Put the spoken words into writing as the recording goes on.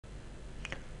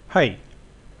Hi,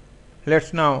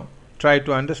 let's now try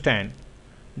to understand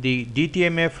the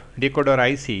Dtmf Decoder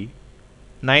IC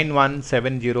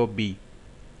 9170B.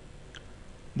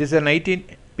 This is an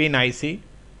 18-pin IC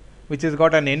which has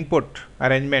got an input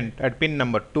arrangement at pin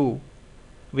number 2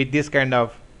 with this kind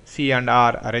of C and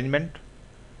R arrangement.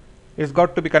 It's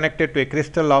got to be connected to a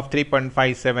crystal of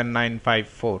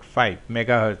 3.579545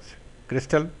 megahertz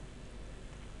crystal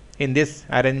in this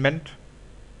arrangement.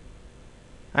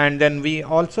 And then we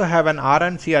also have an R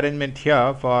and C arrangement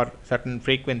here for certain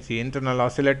frequency internal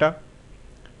oscillator,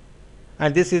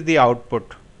 and this is the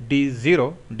output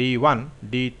D0, D1,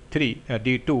 D3,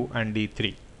 D2 and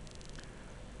D3.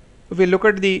 If we look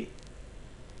at the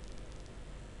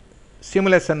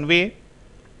simulation way,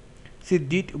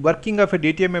 see working of a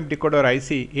Dtmf decoder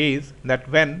IC is that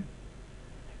when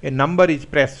a number is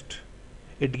pressed,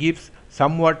 it gives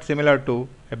somewhat similar to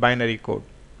a binary code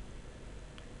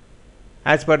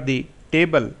as per the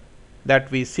table that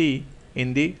we see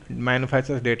in the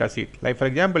manufacturer's data sheet. Like for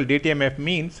example, Dtmf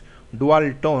means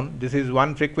dual tone. This is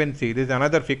one frequency, this is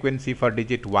another frequency for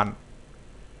digit 1,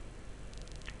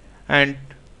 and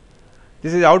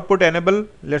this is output enable.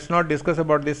 Let's not discuss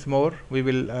about this more, we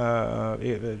will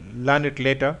learn it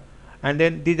later. And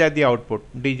then these are the output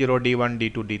D0, D1,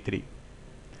 D2, D3.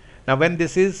 Now when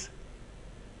this is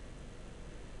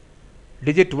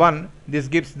digit 1, this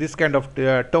gives this kind of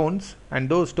tones, and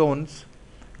those tones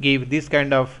give this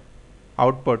kind of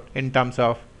output in terms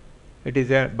of it is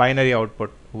a binary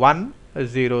output 1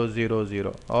 0 0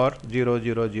 0 or 0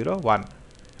 0 0 1.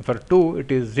 For 2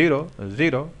 it is 0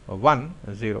 0 1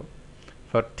 0.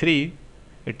 For 3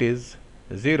 it is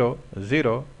 0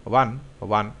 0 1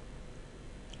 1.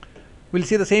 We'll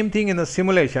see the same thing in the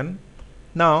simulation.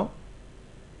 Now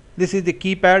this is the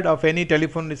keypad of any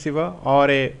telephone receiver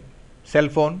or a cell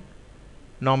phone.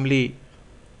 Normally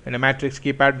in a matrix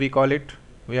keypad we call it.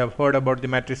 We have heard about the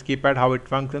matrix keypad, how it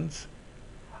functions.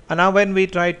 And now when we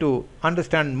try to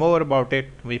understand more about it,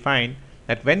 we find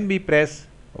that when we press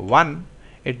 1,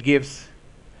 it gives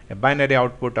a binary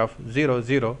output of 0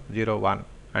 0 0 1,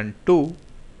 and 2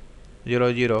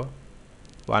 0 0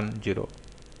 1 0,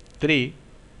 3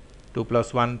 2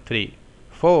 plus 1 3,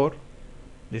 4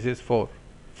 this is 4,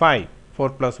 5 4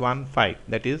 plus 1 5,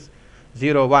 that is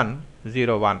 0 1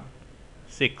 0 1,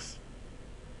 6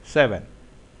 7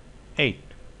 8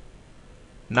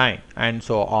 9 and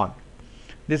so on.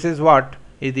 This is what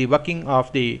is the working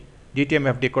of the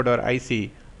Dtmf decoder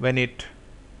IC when it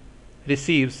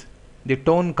receives the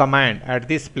tone command at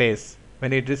this place.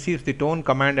 When it receives the tone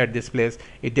command at this place,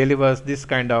 it delivers this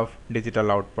kind of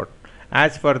digital output.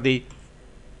 As for the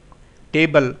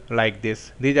table like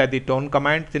this, these are the tone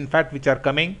commands in fact which are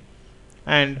coming,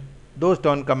 and those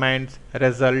tone commands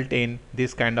result in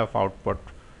this kind of output,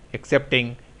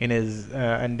 excepting in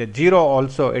and the 0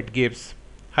 also it gives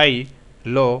high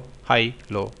low 8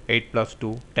 plus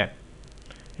 2 10.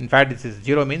 In fact this is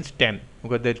 0 means 10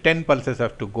 because the 10 pulses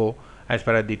have to go as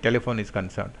far as the telephone is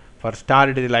concerned. For star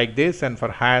it is like this, and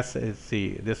for hash is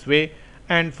this way,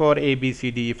 and for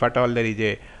ABCD if at all there is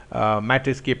a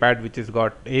matrix keypad which has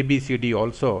got ABCD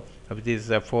also, which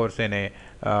is force in a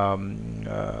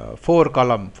 4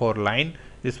 column 4 line.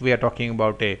 This we are talking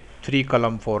about a 3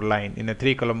 column 4 line. In a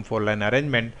 3 column 4 line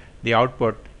arrangement, the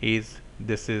output is,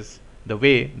 this is the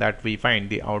way that we find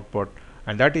the output,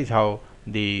 and that is how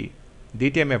the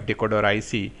Dtmf decoder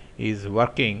IC is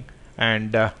working.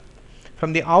 And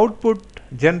from the output,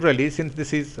 generally, since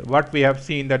this is what we have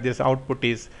seen, that this output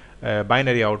is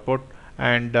binary output,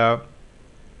 and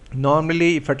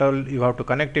normally if at all you have to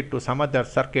connect it to some other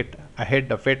circuit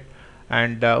ahead of it,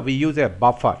 and we use a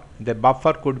buffer. The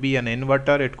buffer could be an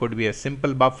inverter, it could be a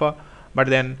simple buffer, but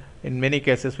then in many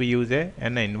cases we use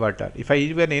an inverter. If I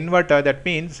use an inverter, that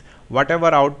means whatever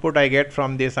output I get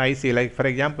from this IC, like for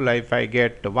example if I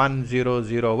get 1 0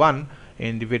 0 1,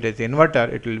 and if it is inverter,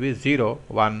 it will be 0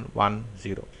 1 1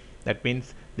 0. That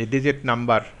means the digit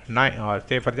number 9, or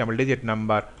say for example digit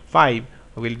number 5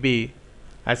 will be,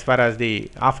 as far as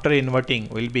the after inverting,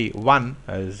 will be 1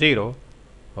 0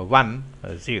 1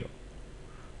 0,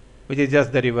 which is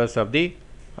just the reverse of the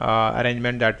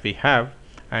arrangement that we have,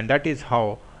 and that is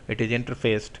how it is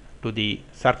interfaced to the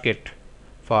circuit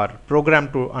for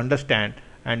program to understand.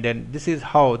 And then this is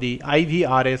how the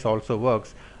IVRS also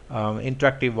works,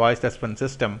 interactive voice response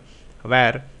system,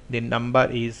 where the number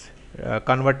is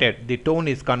converted, the tone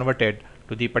is converted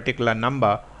to the particular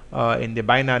number in the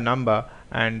binary number,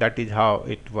 and that is how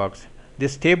it works.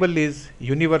 This table is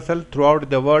universal throughout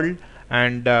the world,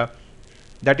 and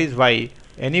that is why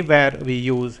anywhere we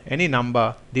use any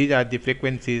number, these are the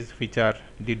frequencies which are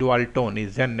the dual tone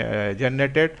is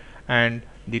generated, and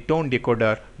the tone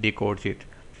decoder decodes it.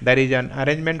 There is an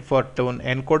arrangement for tone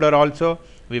encoder also.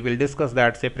 We will discuss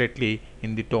that separately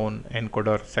in the tone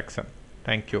encoder section.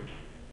 Thank you.